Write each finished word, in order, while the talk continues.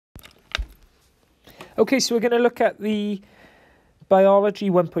Okay, so we're going to look at the Biology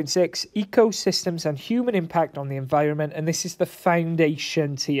 1.6, Ecosystems and Human Impact on the Environment, and this is the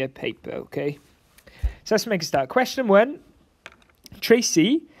foundation tier paper, okay? So let's make a start. Question 1,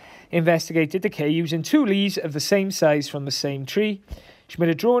 Tracy investigated decay using 2 leaves of the same size from the same tree. She made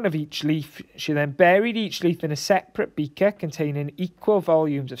a drawing of each leaf. She then buried each leaf in a separate beaker containing equal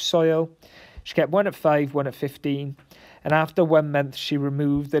volumes of soil. She kept one at 5, one at 15. And after 1 month, she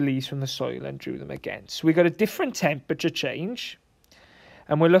removed the leaves from the soil and drew them again. So we got a different temperature change.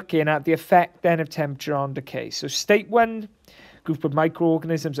 And we're looking at the effect then of temperature on decay. So state 1, group of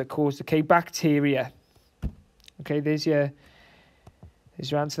microorganisms that cause decay, bacteria. Okay, there's your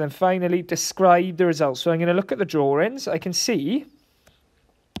answer. Then finally, describe the results. So I'm going to look at the drawings. I can see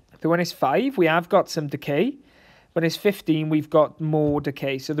that when it's 5, we have got some decay. When it's 15, we've got more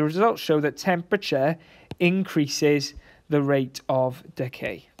decay. So the results show that temperature increases the rate of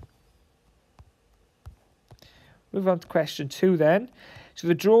decay. Move on to question 2 then. So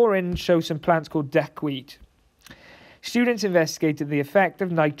the drawing shows some plants called duckweed. Students investigated the effect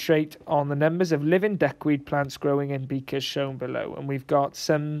of nitrate on the numbers of living duckweed plants growing in beakers shown below. And we've got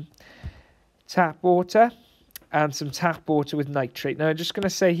some tap water and some tap water with nitrate. Now I'm just going to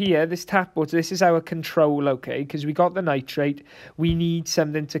say here, this tap water, this is our control, okay? Because we got the nitrate, we need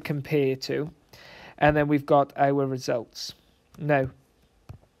something to compare to. And then we've got our results. Now,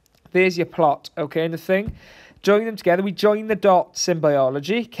 there's your plot, okay? And the thing, join them together. We join the dots in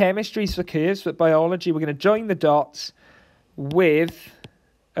biology. Chemistry is for curves, but biology, we're going to join the dots with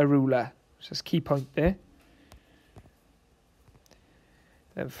a ruler. So that's key point there.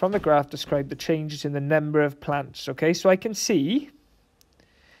 And from the graph, describe the changes in the number of plants. Okay, so I can see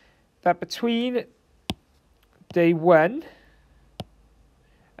that between day 1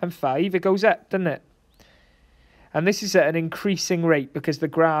 and 5, it goes up, doesn't it? And this is at an increasing rate because the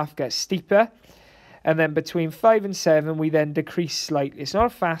graph gets steeper. And then between 5 and 7, we then decrease slightly. It's not a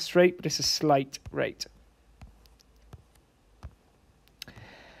fast rate, but it's a slight rate.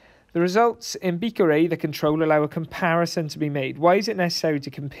 The results in Beaker A, the control, allow a comparison to be made. Why is it necessary to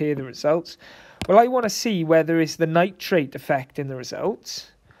compare the results? Well, I want to see whether it's the nitrate affecting the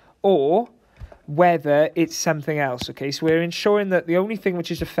results or whether it's something else. Okay, so we're ensuring that the only thing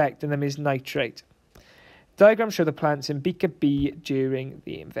which is affecting them is nitrate. Diagrams show the plants in Beaker B during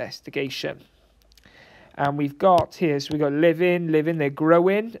the investigation. And we've got here, so we've got living, they're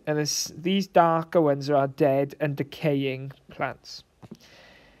growing, and these darker ones are dead and decaying plants.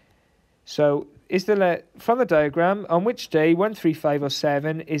 So, from the diagram, on which day, 1, 3, 5 or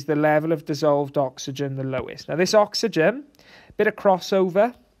 7, is the level of dissolved oxygen the lowest? Now this oxygen, bit of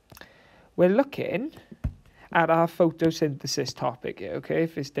crossover, we're looking at our photosynthesis topic here, okay,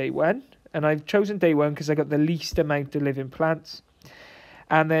 if it's day 1. And I've chosen day 1 because I got the least amount of living plants.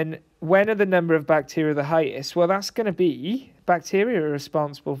 And then, when are the number of bacteria the highest? Well, that's going to be, bacteria are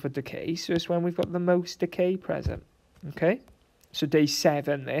responsible for decay, so it's when we've got the most decay present. Okay? So day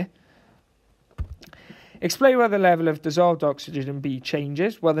 7 there. Explain why the level of dissolved oxygen in B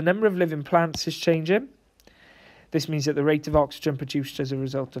changes. Well, the number of living plants is changing. This means that the rate of oxygen produced as a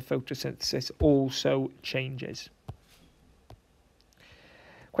result of photosynthesis also changes.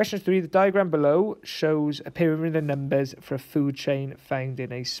 Question 3, the diagram below shows a pyramid of numbers for a food chain found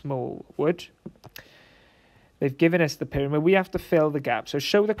in a small wood. They've given us the pyramid. We have to fill the gap. So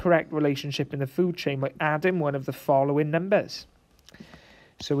show the correct relationship in the food chain by adding one of the following numbers.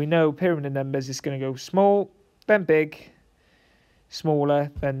 So we know pyramid of numbers is going to go small, then big, smaller,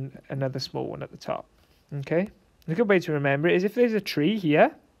 then another small one at the top. Okay? A good way to remember it is if there's a tree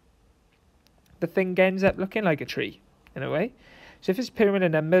here, the thing ends up looking like a tree, in a way. So if it's a pyramid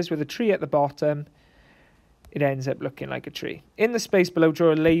of numbers with a tree at the bottom, it ends up looking like a tree. In the space below,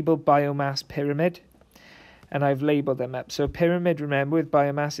 draw a labeled biomass pyramid. And I've labeled them up. So a pyramid, remember, with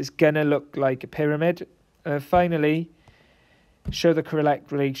biomass is going to look like a pyramid. Finally, show the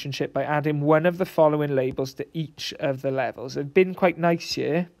correct relationship by adding one of the following labels to each of the levels. They've been quite nice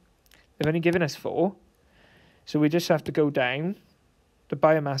here. They've only given us 4. So we just have to go down. The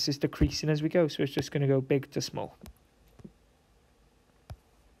biomass is decreasing as we go. So it's just going to go big to small.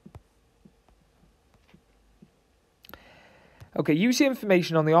 Okay, use the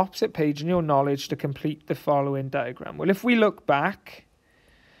information on the opposite page in your knowledge to complete the following diagram. Well, if we look back,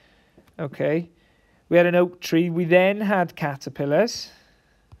 okay, we had an oak tree. We then had caterpillars.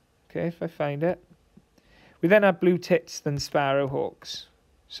 Okay, if I find it. We then had blue tits, then sparrowhawks.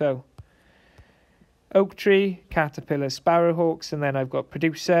 So, oak tree, caterpillar, sparrowhawks, and then I've got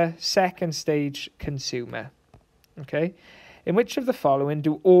producer, second stage, consumer. Okay, in which of the following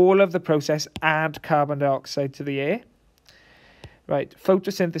do all of the process add carbon dioxide to the air? Right,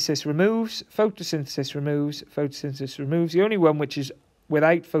 photosynthesis removes, photosynthesis removes, photosynthesis removes. The only one which is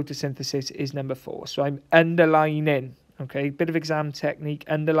without photosynthesis is number 4. So I'm underlining, okay? Bit of exam technique,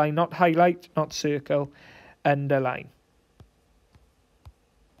 underline, not highlight, not circle, underline.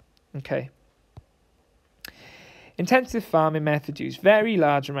 Okay. Intensive farming methods use very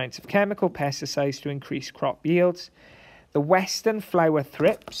large amounts of chemical pesticides to increase crop yields. The western flower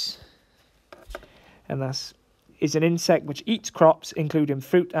thrips, and that's is an insect which eats crops, including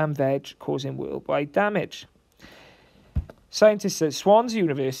fruit and veg, causing worldwide damage. Scientists at Swansea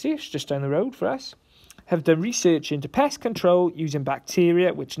University, which is just down the road for us, have done research into pest control using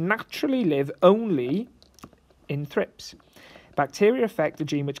bacteria which naturally live only in thrips. Bacteria affect the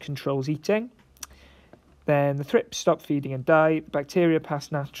gene which controls eating. Then the thrips stop feeding and die. The bacteria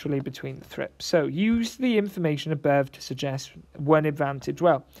pass naturally between the thrips. So use the information above to suggest one advantage.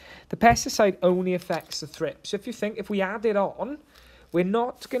 Well, the pesticide only affects the thrips. So if you think if we add it on, we're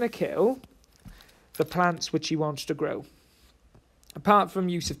not going to kill the plants which he wants to grow. Apart from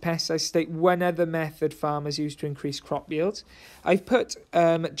use of pesticides, state one other method farmers use to increase crop yields. I've put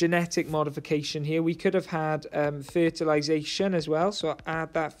genetic modification here. We could have had fertilization as well, so I'll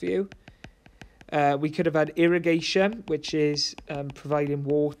add that for you. We could have had irrigation, which is providing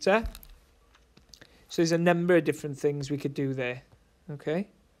water. So there's a number of different things we could do there. Okay.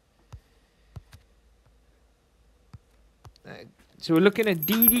 So we're looking at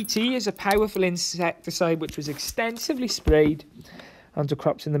DDT as a powerful insecticide which was extensively sprayed onto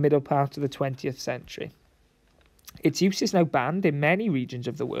crops in the middle part of the 20th century. Its use is now banned in many regions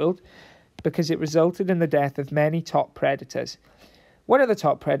of the world because it resulted in the death of many top predators. One of the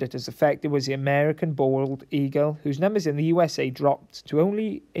top predators affected was the American bald eagle, whose numbers in the USA dropped to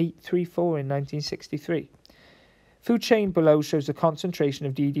only 834 in 1963. Food chain below shows the concentration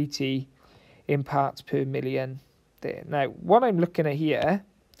of DDT in parts per million there. Now, what I'm looking at here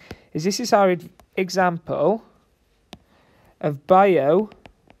is this is our example of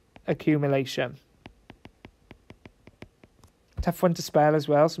bioaccumulation. Tough one to spell as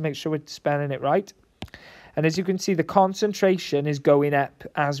well, so make sure we're spelling it right. And as you can see, the concentration is going up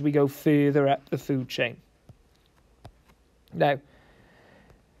as we go further up the food chain. Now,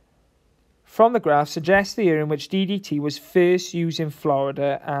 from the graph, suggests the year in which DDT was first used in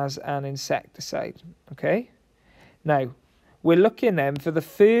Florida as an insecticide. Okay? Now, we're looking then for the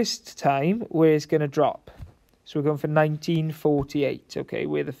first time where it's going to drop. So we're going for 1948, okay,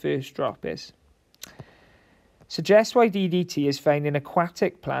 where the first drop is. Suggests why DDT is found in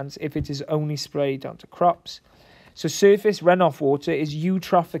aquatic plants if it is only sprayed onto crops. So surface runoff water is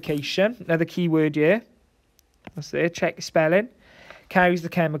eutrophication, another key word here. That's there, check the spelling. Carries the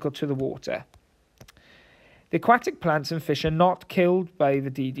chemical to the water. The aquatic plants and fish are not killed by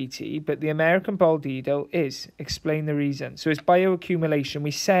the DDT, but the American bald eagle is. Explain the reason. So it's bioaccumulation.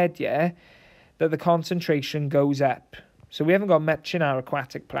 We said, yeah, that the concentration goes up. So we haven't got much in our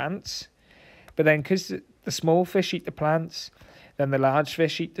aquatic plants, but then because the small fish eat the plants, then the large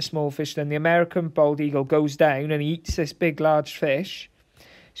fish eat the small fish, then the American bald eagle goes down and eats this big large fish.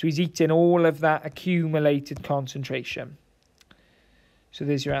 So he's eating all of that accumulated concentration. So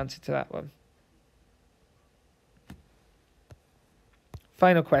there's your answer to that one.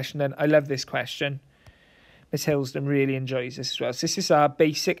 Final question then. I love this question. Miss Hillsden really enjoys this as well. So this is our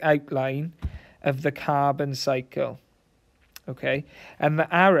basic outline of the carbon cycle. Okay, and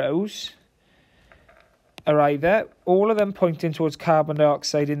the arrows are either all of them pointing towards carbon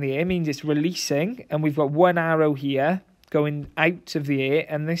dioxide in the air, means it's releasing, and we've got one arrow here going out of the air,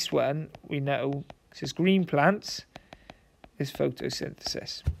 and this one we know this is green plants, is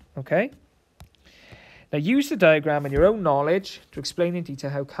photosynthesis. Okay, now use the diagram and your own knowledge to explain in detail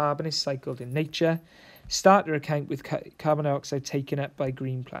how carbon is cycled in nature. Start your account with carbon dioxide taken up by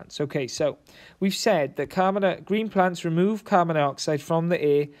green plants. Okay, so we've said that green plants remove carbon dioxide from the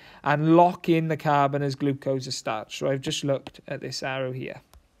air and lock in the carbon as glucose or starch. So I've just looked at this arrow here.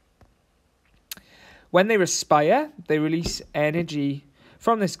 When they respire, they release energy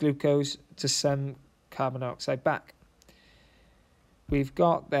from this glucose to send carbon dioxide back. We've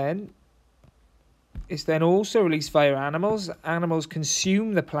got then, it's then also released via animals. Animals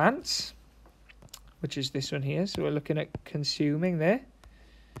consume the plants, which is this one here. So we're looking at consuming there.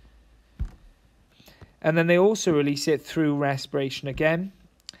 And then they also release it through respiration again.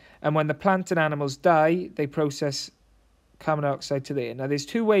 And when the plant and animals die, they process carbon dioxide to the air. Now, there's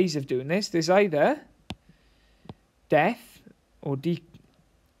two ways of doing this. There's either death, or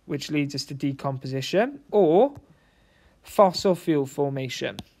which leads us to decomposition, or fossil fuel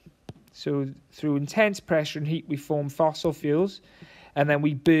formation. So through intense pressure and heat, we form fossil fuels, and then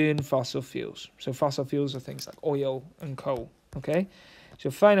we burn fossil fuels. So fossil fuels are things like oil and coal. Okay, so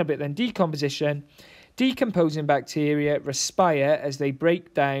final bit then, decomposition. Decomposing bacteria respire as they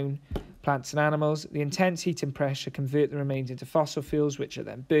break down plants and animals. The intense heat and pressure convert the remains into fossil fuels, which are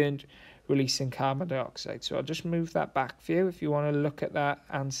then burned, releasing carbon dioxide. So I'll just move that back for you if you want to look at that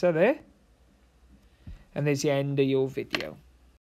answer there. And there's the end of your video.